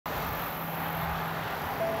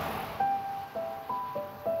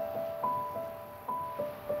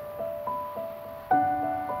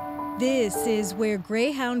This is where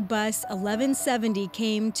Greyhound bus 1170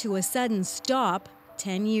 came to a sudden stop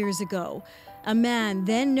 10 years ago. A man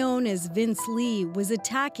then known as Vince Lee was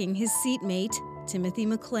attacking his seatmate, Timothy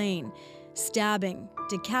McLean, stabbing,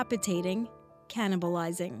 decapitating,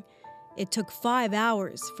 cannibalizing. It took 5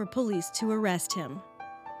 hours for police to arrest him.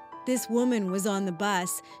 This woman was on the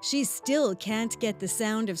bus. She still can't get the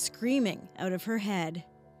sound of screaming out of her head.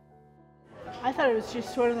 I thought it was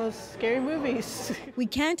just one of those scary movies. We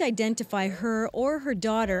can't identify her or her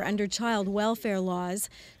daughter under child welfare laws.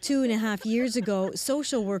 2.5 years ago,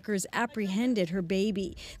 social workers apprehended her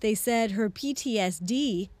baby. They said her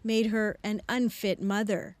PTSD made her an unfit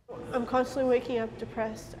mother. I'm constantly waking up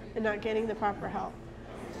depressed and not getting the proper help.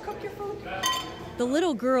 Cook your food. The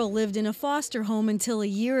little girl lived in a foster home until a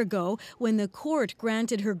year ago when the court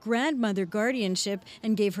granted her grandmother guardianship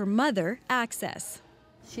and gave her mother access.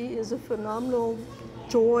 She is a phenomenal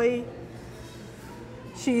joy.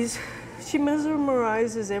 She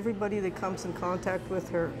mesmerizes everybody that comes in contact with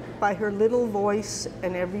her. By her little voice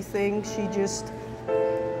and everything,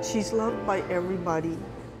 she's loved by everybody.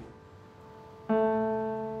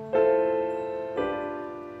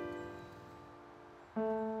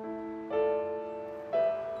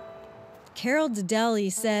 Carol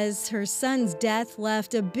Dedeli says her son's death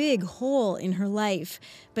left a big hole in her life,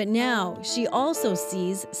 but now she also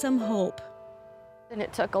sees some hope. And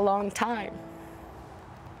it took a long time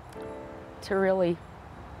to really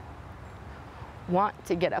want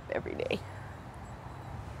to get up every day.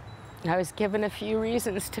 I was given a few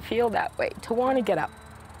reasons to feel that way, to want to get up.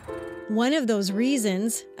 One of those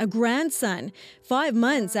reasons, a grandson. 5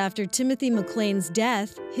 months after Timothy McLean's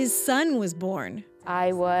death, his son was born.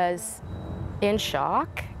 I was in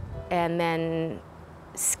shock, and then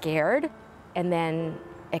scared, and then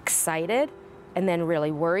excited, and then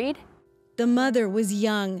really worried. The mother was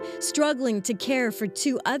young, struggling to care for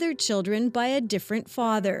 2 other children by a different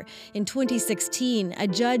father. In 2016, a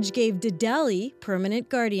judge gave Dedeli permanent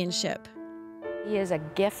guardianship. He is a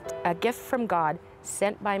gift from God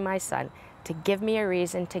sent by my son to give me a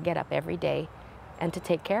reason to get up every day and to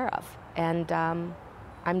take care of. And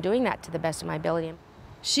I'm doing that to the best of my ability.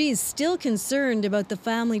 She's still concerned about the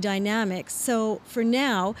family dynamics, so for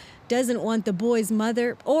now, doesn't want the boy's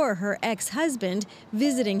mother or her ex-husband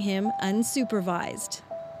visiting him unsupervised.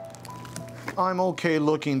 I'm okay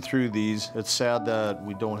looking through these. It's sad that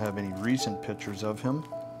we don't have any recent pictures of him.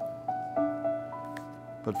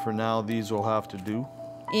 But for now, these will have to do.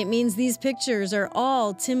 It means these pictures are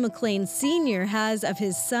all Tim McLean Sr. has of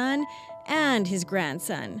his son and his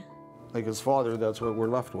grandson. Like his father, that's what we're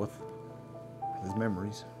left with. His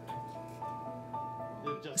memories.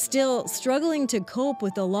 Still struggling to cope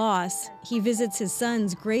with the loss, he visits his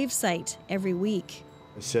son's gravesite every week.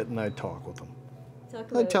 I sit and I talk with him.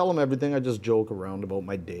 I tell him everything. I just joke around about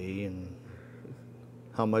my day and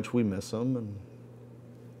how much we miss him and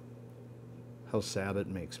how sad it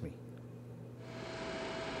makes me.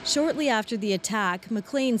 Shortly after the attack,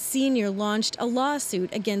 McLean Sr. launched a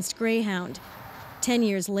lawsuit against Greyhound. 10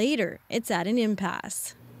 years later, it's at an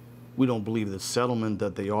impasse. We don't believe the settlement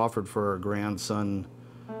that they offered for our grandson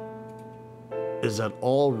is at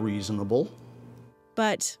all reasonable.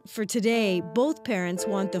 But for today, both parents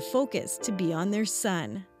want the focus to be on their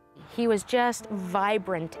son. He was just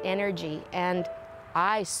vibrant energy, and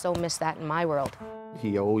I so miss that in my world.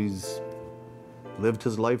 He always lived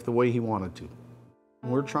his life the way he wanted to.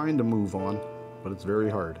 We're trying to move on, but it's very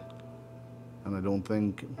hard. And I don't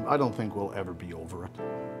think we'll ever be over it.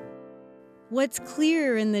 What's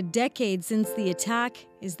clear in the decade since the attack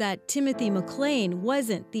is that Timothy McLean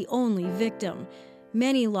wasn't the only victim.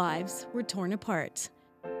 Many lives were torn apart.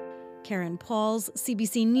 Karen Pauls,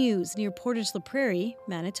 CBC News, near Portage la Prairie,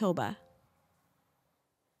 Manitoba.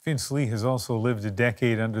 Vince Lee has also lived a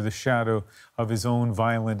decade under the shadow of his own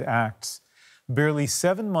violent acts. Barely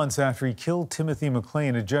 7 months after he killed Timothy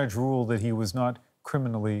McLean, a judge ruled that he was not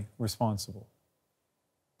criminally responsible.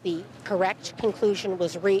 The correct conclusion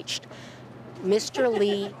was reached. Mr.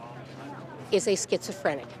 Lee is a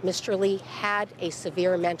schizophrenic. Mr. Lee had a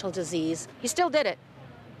severe mental disease. He still did it.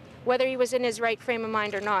 Whether he was in his right frame of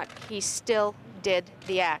mind or not, he still did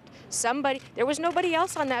the act. There was nobody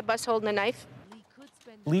else on that bus holding a knife.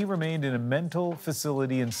 Lee remained in a mental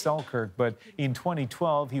facility in Selkirk, but in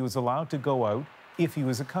 2012, he was allowed to go out if he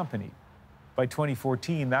was accompanied. By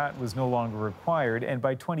 2014, that was no longer required, and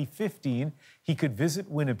by 2015, he could visit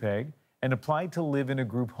Winnipeg and apply to live in a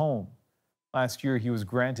group home. Last year, he was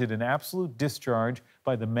granted an absolute discharge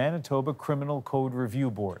by the Manitoba Criminal Code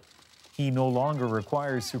Review Board. He no longer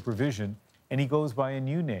requires supervision, and he goes by a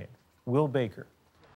new name, Will Baker.